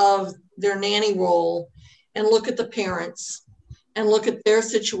out of their nanny role and look at the parents and look at their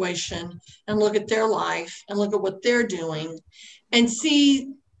situation and look at their life and look at what they're doing and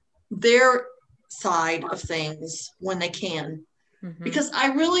see their side of things when they can. Mm-hmm. Because I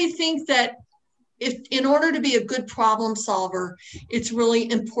really think that if in order to be a good problem solver, it's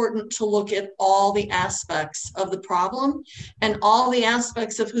really important to look at all the aspects of the problem and all the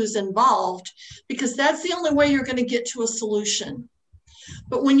aspects of who's involved, because that's the only way you're going to get to a solution.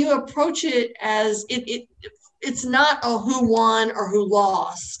 But when you approach it as it's not a who won or who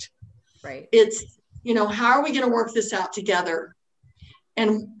lost. Right. It's, how are we going to work this out together?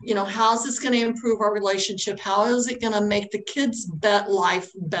 And, how's this going to improve our relationship? How is it going to make the kids'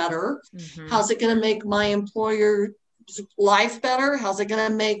 life better? Mm-hmm. How's it going to make my employer's life better? How's it going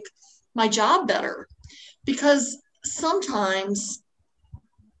to make my job better? Because sometimes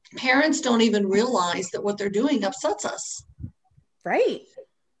parents don't even realize that what they're doing upsets us. Right.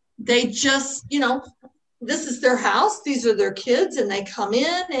 They just, this is their house. These are their kids, and they come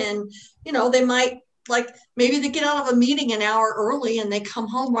in and, they might, maybe they get out of a meeting an hour early and they come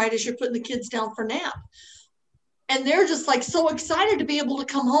home right as you're putting the kids down for nap. And they're just so excited to be able to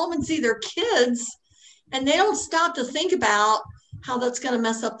come home and see their kids. And they don't stop to think about how that's going to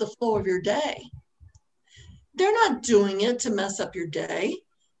mess up the flow of your day. They're not doing it to mess up your day.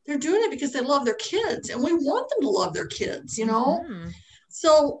 They're doing it because they love their kids, and we want them to love their kids, Mm-hmm.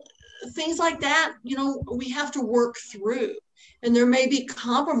 So things like that, we have to work through, and there may be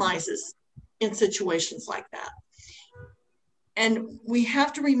compromises in situations like that. And we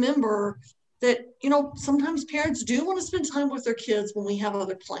have to remember that, sometimes parents do want to spend time with their kids when we have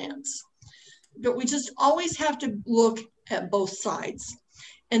other plans, but we just always have to look at both sides.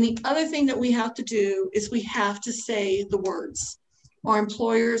 And the other thing that we have to do is we have to say the words. Our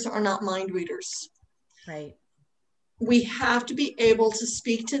employers are not mind readers. Right. We have to be able to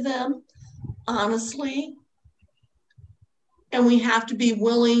speak to them honestly, and we have to be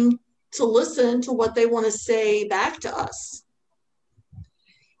willing to listen to what they want to say back to us.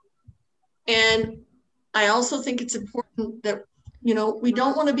 And I also think it's important that, we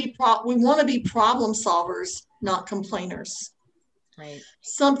don't want to be, we want to be problem solvers, not complainers. Right.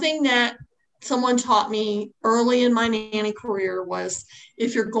 Something that someone taught me early in my nanny career was,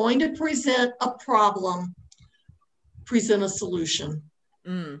 if you're going to present a problem, present a solution.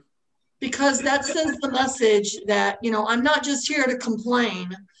 Mm. Because that sends the message that, I'm not just here to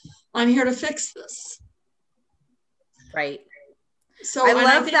complain, I'm here to fix this. Right. So I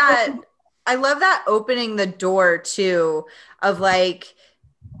love that. I love that opening the door too, of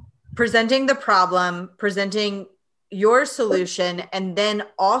presenting the problem, presenting your solution, and then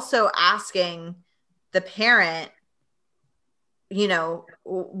also asking the parent,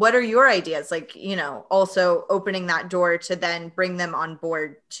 what are your ideas? Also opening that door to then bring them on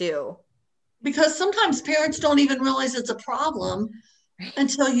board too. Because sometimes parents don't even realize it's a problem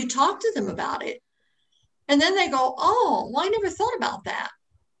until you talk to them about it. And then they go, oh, well, I never thought about that,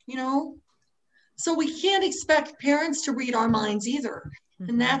 So we can't expect parents to read our minds either. Mm-hmm.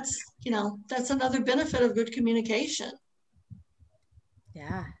 And that's another benefit of good communication.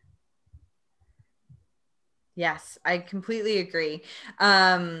 Yeah. Yes, I completely agree.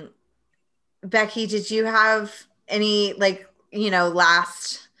 Becky, did you have any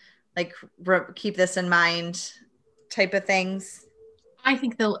last keep this in mind type of things? I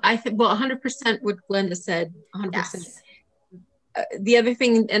think 100% what Glenda said, 100%. Yes. The other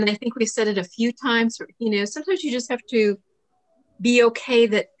thing, and I think we said it a few times, sometimes you just have to be okay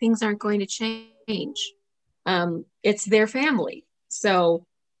that things aren't going to change. It's their family. So,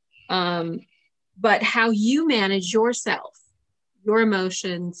 but how you manage yourself, your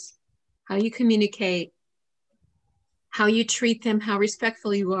emotions, how you communicate, how you treat them, how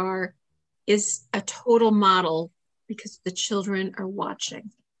respectful you are, is a total model, because the children are watching.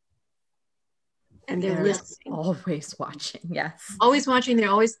 And they're listening. Always watching, yes. Always watching, they're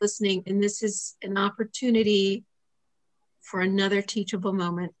always listening. And this is an opportunity for another teachable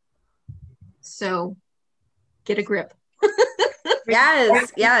moment. So get a grip.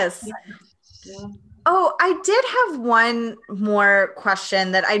 Yes. Yeah. Oh, I did have one more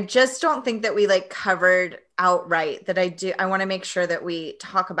question that I just don't think that we like covered outright that I want to make sure that we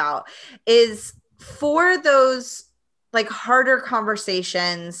talk about is for those like harder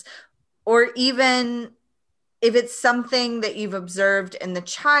conversations, or even if it's something that you've observed in the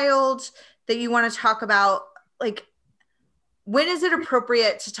child that you want to talk about, like when is it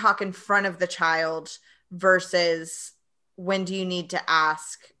appropriate to talk in front of the child versus when do you need to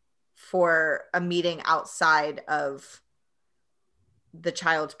ask for a meeting outside of the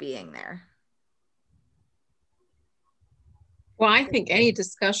child being there? Well, I think any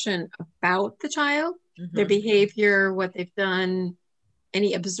discussion about the child, their behavior, what they've done,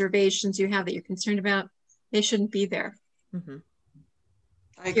 any observations you have that you're concerned about, they shouldn't be there.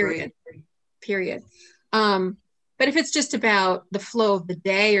 I agree. Period. But if it's just about the flow of the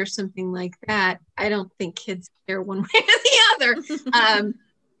day or something like that, I don't think kids care one way or the other.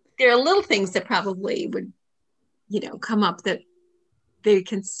 There are little things that probably would, come up that they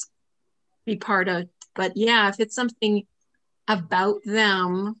can be part of. But yeah, if it's something about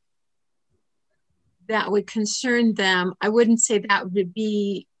them that would concern them, I wouldn't say that would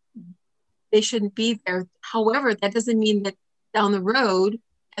be, they shouldn't be there. However, that doesn't mean that down the road,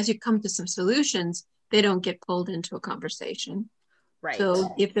 as you come to some solutions, they don't get pulled into a conversation. Right.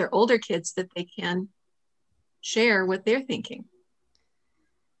 So if they're older kids, that they can share what they're thinking.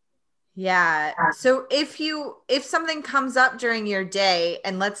 Yeah. So if something comes up during your day,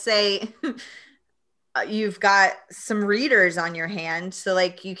 and let's say you've got some readers on your hand, so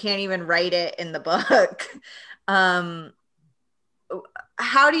like you can't even write it in the book. How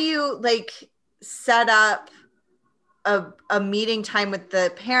do you like set up a meeting time with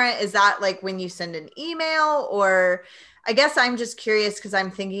the parent? Is that like when you send an email? Or I guess I'm just curious because I'm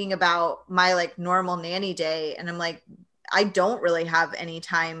thinking about my like normal nanny day, and I'm like, I don't really have any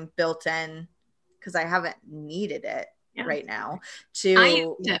time built in because I haven't needed it right now.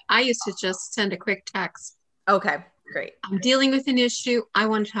 I used to just send a quick text. Okay, great. I'm dealing with an issue. I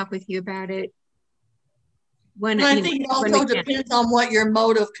want to talk with you about it. I think it also depends on what your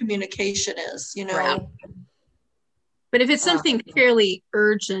mode of communication is, Right. But if it's something fairly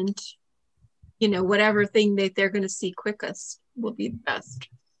urgent, whatever thing that they're going to see quickest will be the best.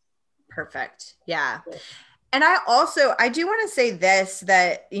 Perfect. Yeah. And I do want to say this,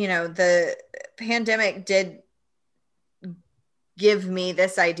 that, the pandemic did give me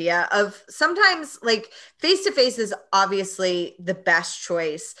this idea of sometimes like face-to-face is obviously the best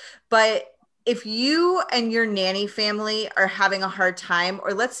choice, but if you and your nanny family are having a hard time,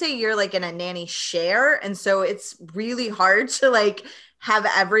 or let's say you're like in a nanny share, and so it's really hard to like have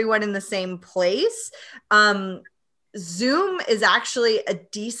everyone in the same place, Zoom is actually a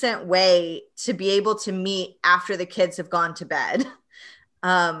decent way to be able to meet after the kids have gone to bed.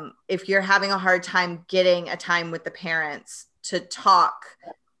 If you're having a hard time getting a time with the parents to talk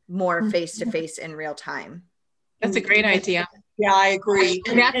more face-to-face in real time. That's a great idea. Yeah, I agree.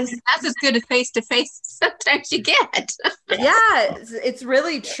 That's as good a face-to-face sometimes you get. Yeah, it's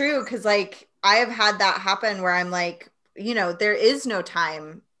really true. Cause like I have had that happen where I'm like, there is no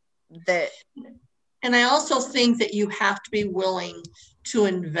time that. And I also think that you have to be willing to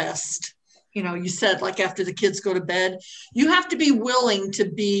invest. You said like after the kids go to bed, you have to be willing to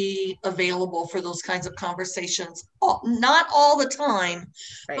be available for those kinds of conversations. Not all the time,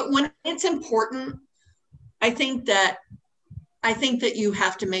 right. But when it's important, I think that you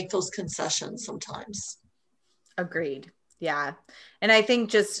have to make those concessions sometimes. Agreed. Yeah. And I think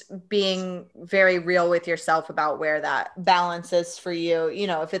just being very real with yourself about where that balance is for you,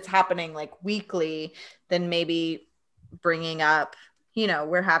 if it's happening like weekly, then maybe bringing up,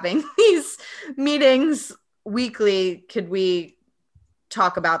 we're having these meetings weekly. Could we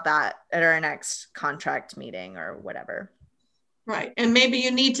talk about that at our next contract meeting or whatever? Right. And maybe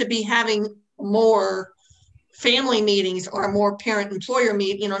you need to be having more family meetings or more parent-employer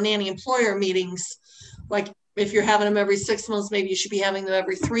nanny-employer meetings. Like if you're having them every 6 months, maybe you should be having them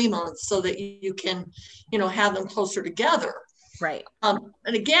every 3 months so that you can, have them closer together. Right. And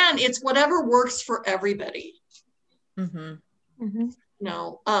again, it's whatever works for everybody. Because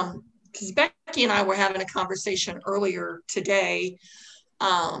Becky and I were having a conversation earlier today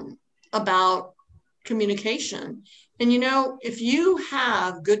about communication. And, if you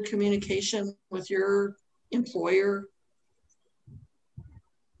have good communication with your employer,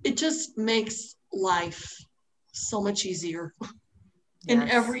 it just makes life so much easier in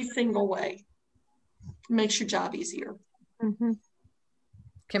every single way. It makes your job easier.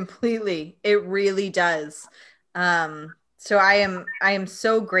 Completely. It really does. So I am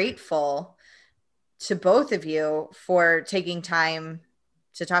so grateful to both of you for taking time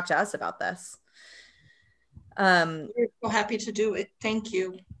to talk to us about this. We're so happy to do it. Thank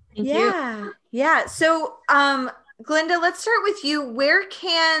you. Thank you. Yeah. So, Glenda, let's start with you. Where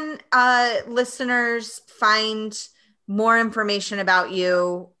can listeners find more information about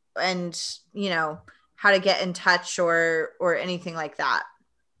you and, how to get in touch or anything like that?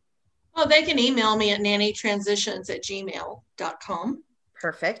 Oh, they can email me at nannytransitions@gmail.com.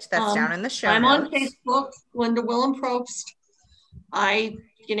 Perfect. That's down in the show I'm notes. on Facebook, Glenda Willem Probst. I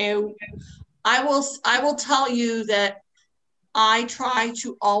will tell you that I try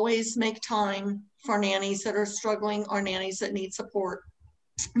to always make time for nannies that are struggling or nannies that need support,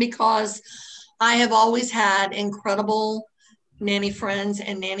 because I have always had incredible nanny friends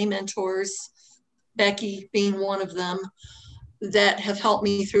and nanny mentors, Becky being one of them, that have helped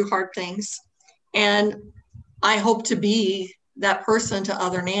me through hard things. And I hope to be that person to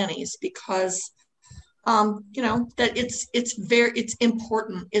other nannies, because that it's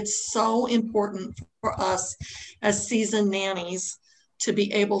important. It's so important for us as seasoned nannies to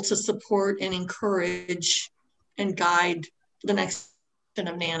be able to support and encourage and guide the next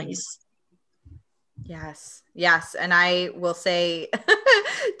generation of nannies. Yes. And I will say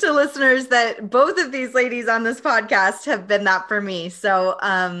to listeners that both of these ladies on this podcast have been that for me. So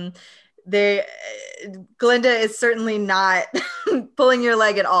Glenda is certainly not pulling your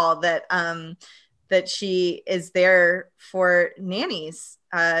leg at all, that she is there for nannies,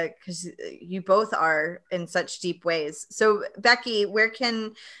 because you both are in such deep ways. So Becky, where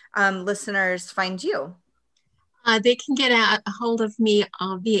can listeners find you? They can get a hold of me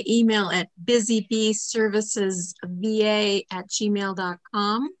via email at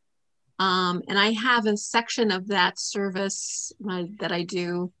busybeeservicesva@gmail.com. And I have a section of that service that I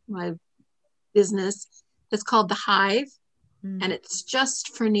do, my business, that's called The Hive. And it's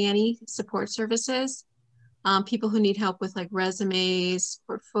just for nanny support services. People who need help with like resumes,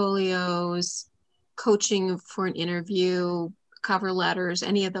 portfolios, coaching for an interview, cover letters,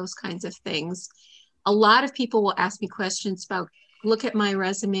 any of those kinds of things. A lot of people will ask me questions about, look at my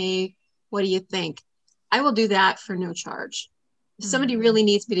resume, what do you think? I will do that for no charge. If somebody really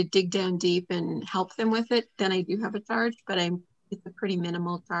needs me to dig down deep and help them with it, then I do have a charge, but it's a pretty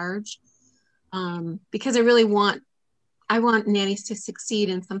minimal charge, because I want nannies to succeed,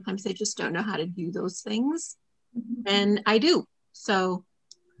 and sometimes they just don't know how to do those things, and I do. So,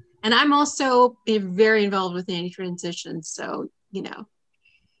 and I'm also very involved with nanny transitions, so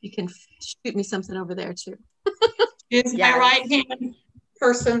you can shoot me something over there too. She's my right hand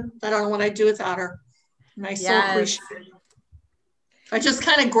person. I don't know what I'd do without her, and I so appreciate it. I just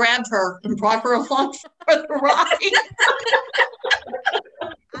kind of grabbed her and brought her along for the ride.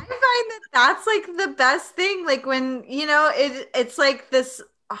 I find that's like the best thing. Like when, it's like this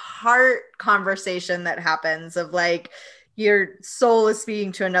heart conversation that happens of like your soul is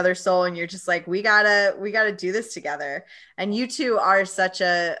speaking to another soul, and you're just like, we gotta do this together. And you two are such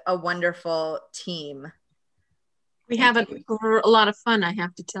a wonderful team. We have a lot of fun, I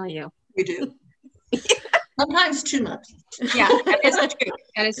have to tell you. We do. Sometimes too much. Yeah, that is true.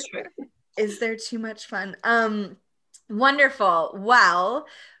 That is true. Is there too much fun? Wonderful. Well,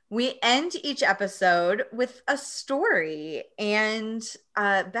 we end each episode with a story, and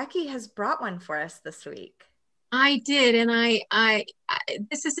Becky has brought one for us this week. I did, and I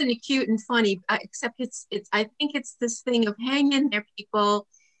this isn't cute and funny, except it's I think it's this thing of hang in there, people,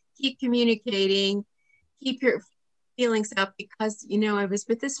 keep communicating, keep your feelings up, because I was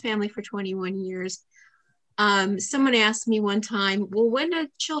with this family for 21 years. Someone asked me one time, well, when do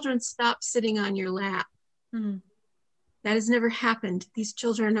children stop sitting on your lap? That has never happened. These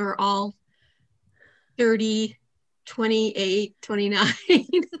children are all 30, 28, 29.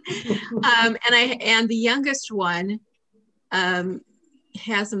 And the youngest one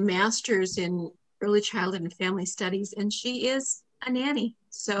has a master's in early childhood and family studies, and she is a nanny.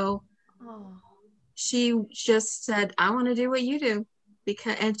 So she just said, I want to do what you do,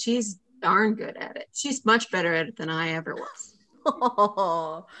 and she's darn good at it. She's much better at it than I ever was.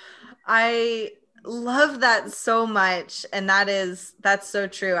 Oh, I love that so much. And that's so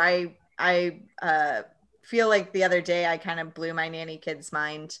true. I feel like the other day I kind of blew my nanny kid's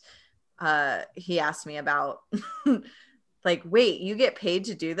mind. He asked me about like, wait, you get paid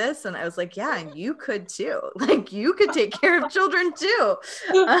to do this? And I was like, yeah, and you could too. Like you could take care of children too.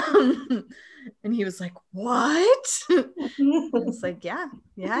 And he was like, what? I was like, yeah,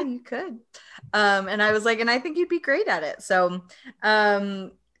 you could. And I was like, and I think you'd be great at it. So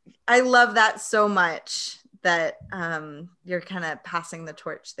I love that so much that you're kind of passing the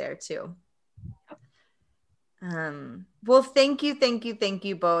torch there too. Well, thank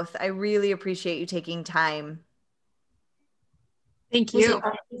you both. I really appreciate you taking time. Thank you.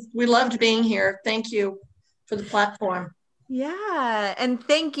 We loved being here. Thank you for the platform. Yeah, and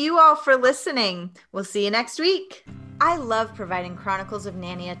thank you all for listening. We'll see you next week. I love providing Chronicles of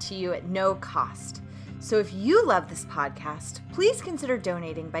Narnia to you at no cost. So if you love this podcast, please consider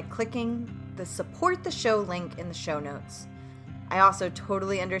donating by clicking the Support the Show link in the show notes. I also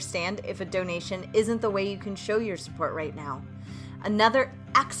totally understand if a donation isn't the way you can show your support right now. Another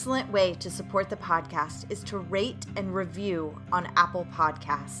excellent way to support the podcast is to rate and review on Apple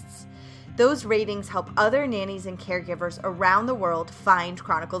Podcasts. Those ratings help other nannies and caregivers around the world find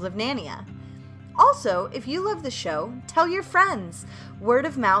Chronicles of Narnia. Also, if you love the show, tell your friends. Word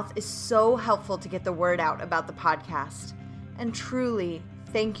of mouth is so helpful to get the word out about the podcast. And truly,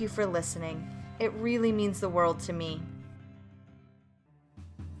 thank you for listening. It really means the world to me.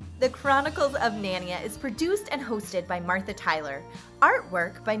 The Chronicles of Narnia is produced and hosted by Martha Tyler.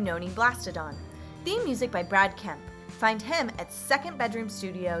 Artwork by Noni Blastodon. Theme music by Brad Kemp. Find him at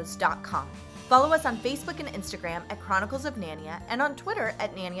secondbedroomstudios.com. Follow us on Facebook and Instagram at Chronicles of Narnia and on Twitter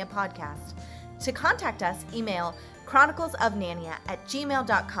at Narnia Podcast. To contact us, email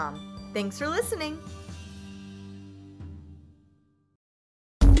chroniclesofnarnia@gmail.com. Thanks for listening.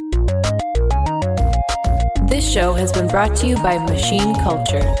 This show has been brought to you by Machine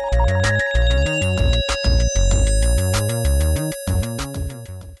Culture.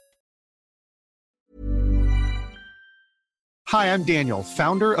 Hi, I'm Daniel,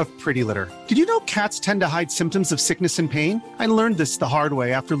 founder of Pretty Litter. Did you know cats tend to hide symptoms of sickness and pain? I learned this the hard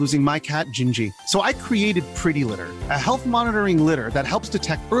way after losing my cat, Gingy. So I created Pretty Litter, a health monitoring litter that helps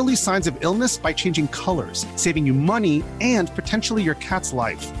detect early signs of illness by changing colors, saving you money and potentially your cat's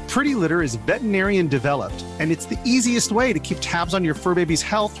life. Pretty Litter is veterinarian developed, and it's the easiest way to keep tabs on your fur baby's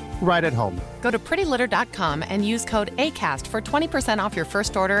health right at home. Go to prettylitter.com and use code ACAST for 20% off your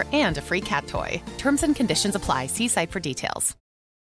first order and a free cat toy. Terms and conditions apply. See site for details.